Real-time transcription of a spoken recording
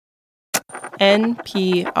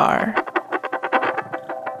NPR.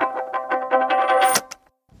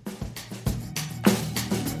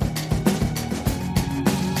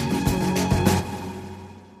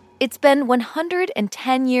 It's been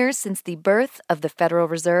 110 years since the birth of the Federal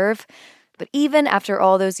Reserve, but even after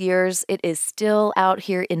all those years, it is still out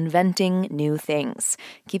here inventing new things,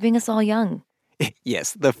 keeping us all young.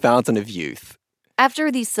 Yes, the fountain of youth.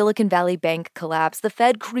 After the Silicon Valley Bank collapse, the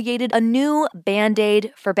Fed created a new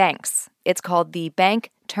Band-Aid for banks. It's called the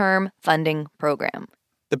Bank Term Funding Program.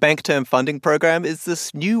 The Bank Term Funding Program is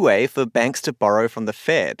this new way for banks to borrow from the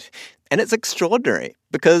Fed. And it's extraordinary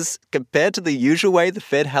because compared to the usual way the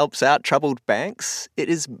Fed helps out troubled banks, it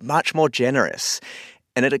is much more generous.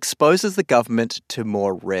 And it exposes the government to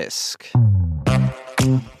more risk.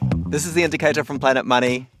 This is The Indicator from Planet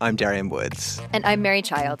Money. I'm Darian Woods. And I'm Mary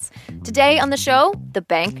Childs. Today on the show, the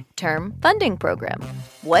Bank Term Funding Program.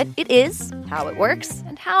 What it is, how it works,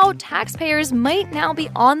 and how taxpayers might now be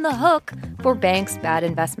on the hook for banks' bad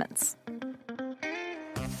investments.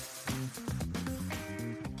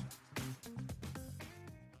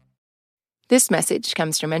 This message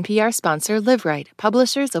comes from NPR sponsor LiveRight,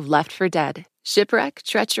 publishers of Left for Dead: Shipwreck,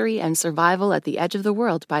 Treachery, and Survival at the Edge of the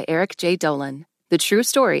World by Eric J. Dolan. The true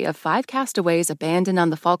story of 5 castaways abandoned on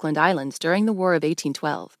the Falkland Islands during the War of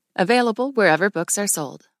 1812. Available wherever books are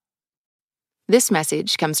sold. This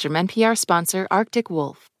message comes from NPR sponsor Arctic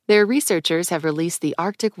Wolf. Their researchers have released the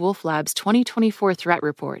Arctic Wolf Lab's 2024 Threat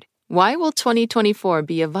Report. Why will 2024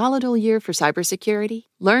 be a volatile year for cybersecurity?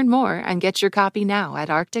 Learn more and get your copy now at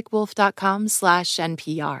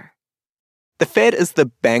arcticwolf.com/NPR. The Fed is the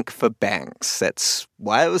bank for banks. That's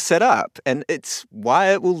why it was set up. And it's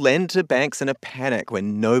why it will lend to banks in a panic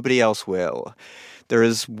when nobody else will. There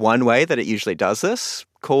is one way that it usually does this,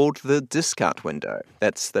 called the discount window.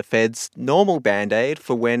 That's the Fed's normal Band-Aid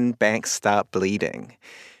for when banks start bleeding.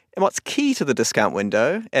 And what's key to the discount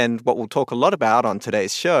window, and what we'll talk a lot about on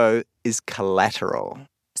today's show, is collateral.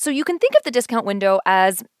 So you can think of the discount window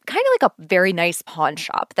as kind of like a very nice pawn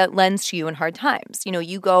shop that lends to you in hard times. You know,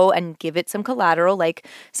 you go and give it some collateral, like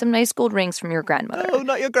some nice gold rings from your grandmother. Oh,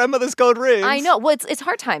 not your grandmother's gold rings. I know. Well, it's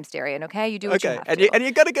hard times, Darian, okay? You do what you have to. And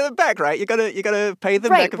you got to give it back, right? You got to pay them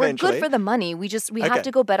back eventually. Right, we're good for the money. We have to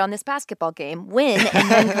go bet on this basketball game, win, and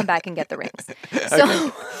then come back and get the rings.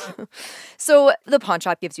 So the pawn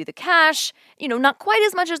shop gives you the cash. You know, not quite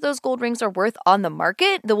as much as those gold rings are worth on the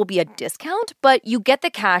market. There will be a discount, but you get the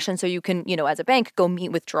cash, and so you can, you know, as a bank, go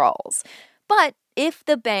meet withdrawals. But if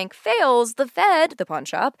the bank fails, the Fed, the pawn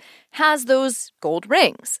shop, has those gold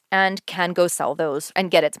rings and can go sell those and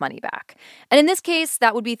get its money back. And in this case,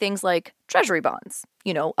 that would be things like treasury bonds,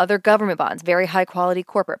 you know, other government bonds, very high quality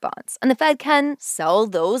corporate bonds. And the Fed can sell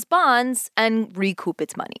those bonds and recoup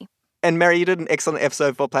its money. And Mary, you did an excellent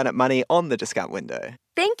episode for Planet Money on the discount window.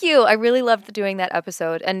 Thank you. I really loved doing that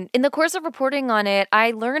episode. And in the course of reporting on it, I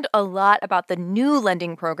learned a lot about the new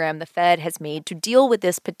lending program the Fed has made to deal with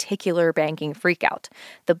this particular banking freakout,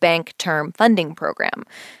 the Bank Term Funding Program.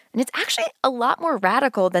 And it's actually a lot more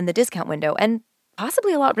radical than the discount window and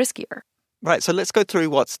possibly a lot riskier. Right. So let's go through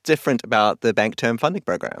what's different about the Bank Term Funding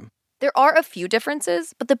Program. There are a few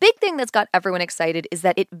differences, but the big thing that's got everyone excited is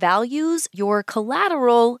that it values your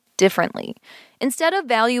collateral differently. Instead of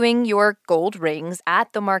valuing your gold rings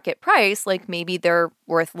at the market price, like maybe they're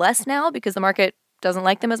worth less now because the market doesn't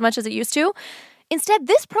like them as much as it used to, instead,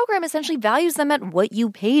 this program essentially values them at what you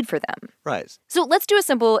paid for them. Right. So let's do a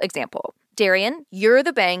simple example. Darian, you're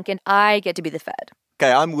the bank and I get to be the Fed.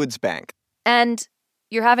 Okay, I'm Woods Bank. And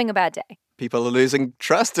you're having a bad day. People are losing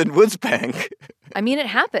trust in Woods Bank. I mean, it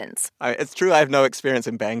happens. It's true I have no experience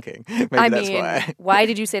in banking. Maybe that's why. Why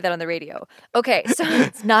did you say that on the radio? Okay, so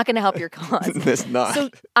it's not going to help your cause. It's not. So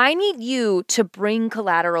I need you to bring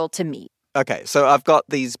collateral to me. Okay, so I've got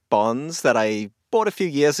these bonds that I bought a few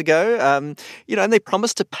years ago, and they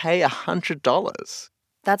promised to pay $100.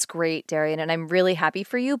 That's great, Darian, and I'm really happy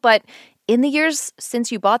for you. But in the years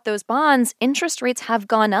since you bought those bonds, interest rates have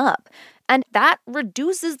gone up. And that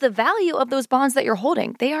reduces the value of those bonds that you're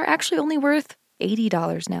holding. They are actually only worth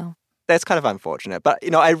 $80 now. That's kind of unfortunate. But,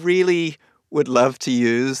 I really would love to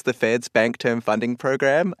use the Fed's Bank Term Funding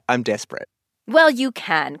Program. I'm desperate. Well, you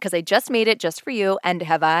can, because I just made it just for you. And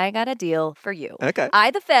have I got a deal for you? Okay.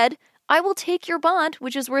 I, the Fed, I will take your bond,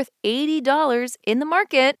 which is worth $80 in the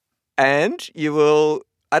market. And you will,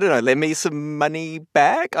 I don't know, lend me some money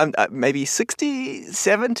back? Maybe 60,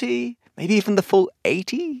 70, maybe even the full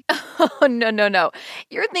 80? Oh, no.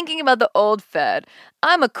 You're thinking about the old Fed.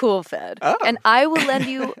 I'm a cool Fed. Oh. And I will lend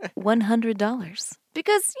you $100.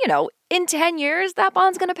 Because, in 10 years, that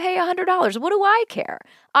bond's going to pay $100. What do I care?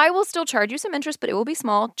 I will still charge you some interest, but it will be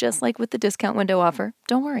small, just like with the discount window offer.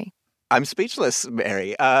 Don't worry. I'm speechless,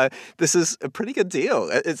 Mary. This is a pretty good deal.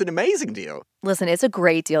 It's an amazing deal. Listen, it's a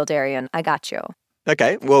great deal, Darian. I got you.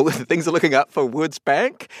 Okay, well, things are looking up for Woods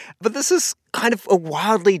Bank, but this is kind of a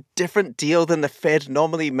wildly different deal than the Fed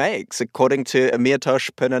normally makes, according to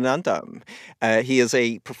Amirtosh Purnanandam. He is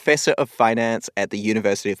a professor of finance at the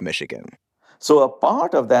University of Michigan. So a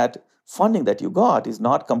part of that funding that you got is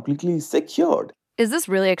not completely secured. Is this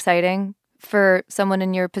really exciting for someone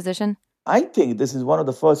in your position? I think this is one of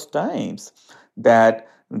the first times that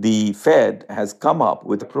the Fed has come up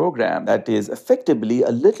with a program that is effectively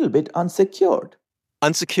a little bit unsecured.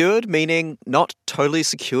 Unsecured, meaning not totally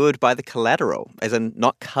secured by the collateral, as in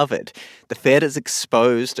not covered. The Fed is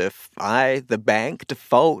exposed if I, the bank,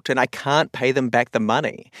 default and I can't pay them back the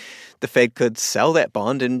money. The Fed could sell that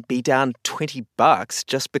bond and be down $20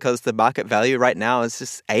 just because the market value right now is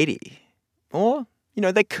just $80. Or,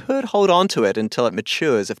 they could hold on to it until it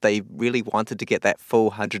matures if they really wanted to get that full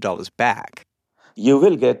 $100 back. You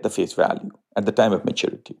will get the face value at the time of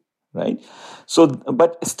maturity. Right? So,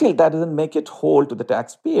 but still, that doesn't make it whole to the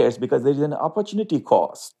taxpayers because there is an opportunity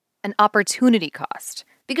cost. An opportunity cost.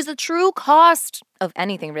 Because the true cost of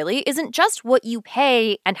anything, really, isn't just what you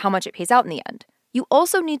pay and how much it pays out in the end. You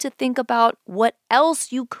also need to think about what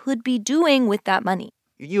else you could be doing with that money.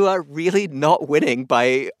 You are really not winning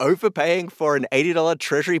by overpaying for an $80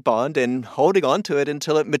 treasury bond and holding on to it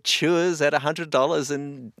until it matures at $100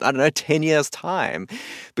 in, 10 years' time.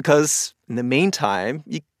 Because in the meantime,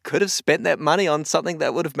 you could have spent that money on something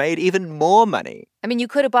that would have made even more money. I mean, you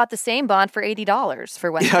could have bought the same bond for $80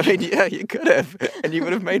 for when. Yeah, you could have. And you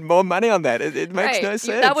would have made more money on that. It makes no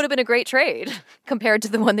sense. That would have been a great trade compared to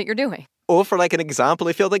the one that you're doing. Or for like an example,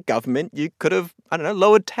 if you're the government, you could have,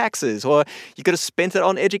 lowered taxes, or you could have spent it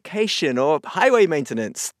on education or highway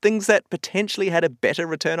maintenance, things that potentially had a better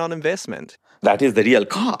return on investment. That is the real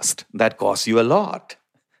cost. That costs you a lot.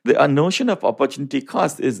 The notion of opportunity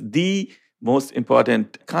cost is the most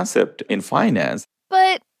important concept in finance.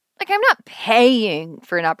 But, I'm not paying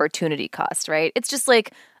for an opportunity cost, right? It's just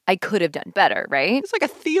like, I could have done better, right? It's like a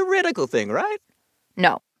theoretical thing, right?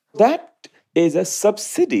 No. That is a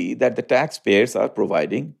subsidy that the taxpayers are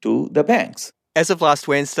providing to the banks. As of last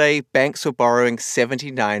Wednesday, banks were borrowing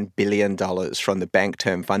 $79 billion from the Bank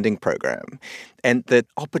Term Funding Program, and the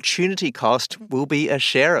opportunity cost will be a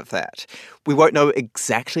share of that. We won't know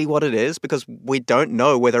exactly what it is because we don't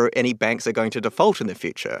know whether any banks are going to default in the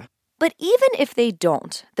future. But even if they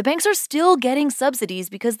don't, the banks are still getting subsidies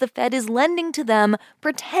because the Fed is lending to them,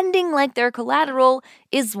 pretending like their collateral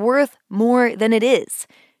is worth more than it is,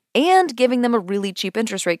 and giving them a really cheap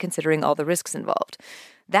interest rate considering all the risks involved.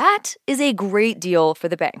 That is a great deal for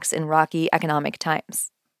the banks in rocky economic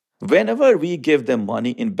times. Whenever we give them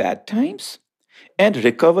money in bad times and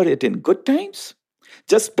recover it in good times,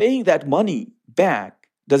 just paying that money back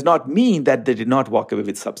does not mean that they did not walk away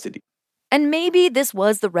with subsidy. And maybe this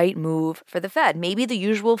was the right move for the Fed. Maybe the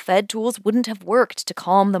usual Fed tools wouldn't have worked to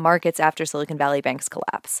calm the markets after Silicon Valley Bank's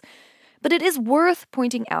collapse. But it is worth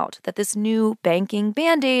pointing out that this new banking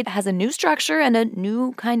Band-Aid has a new structure and a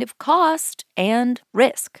new kind of cost and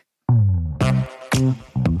risk.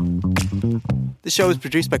 The show was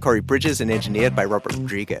produced by Corey Bridges and engineered by Robert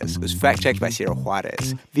Rodriguez. It was fact-checked by Cyril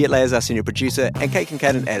Juarez. Viet Le is our senior producer, and Kate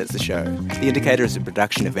Kincaid edits the show. The Indicator is a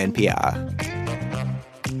production of NPR.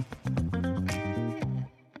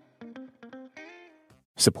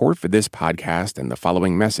 Support for this podcast and the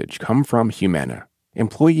following message come from Humana.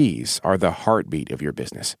 Employees are the heartbeat of your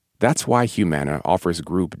business. That's why Humana offers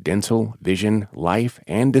group dental, vision, life,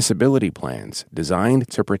 and disability plans designed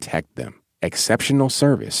to protect them. Exceptional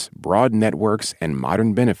service, broad networks, and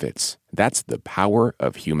modern benefits. That's the power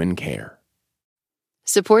of human care.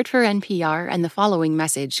 Support for NPR and the following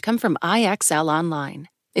message come from IXL Online.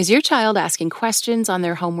 Is your child asking questions on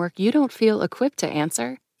their homework you don't feel equipped to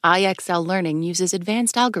answer? IXL Learning uses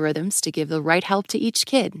advanced algorithms to give the right help to each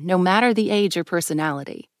kid, no matter the age or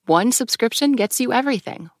personality. One subscription gets you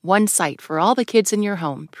everything. One site for all the kids in your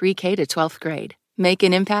home, pre-K to 12th grade. Make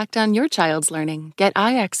an impact on your child's learning. Get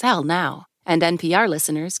IXL now. And NPR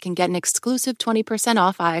listeners can get an exclusive 20%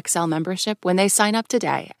 off IXL membership when they sign up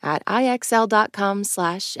today at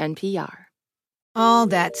IXL.com/NPR. All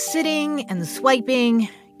that sitting and swiping,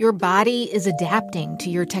 your body is adapting to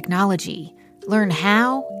your technology. Learn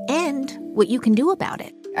how and what you can do about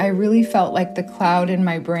it. I really felt like the cloud in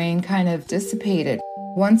my brain kind of dissipated.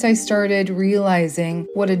 Once I started realizing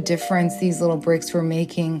what a difference these little breaks were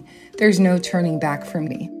making, there's no turning back for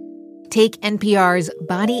me. Take NPR's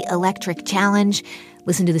Body Electric Challenge.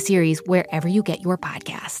 Listen to the series wherever you get your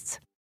podcasts.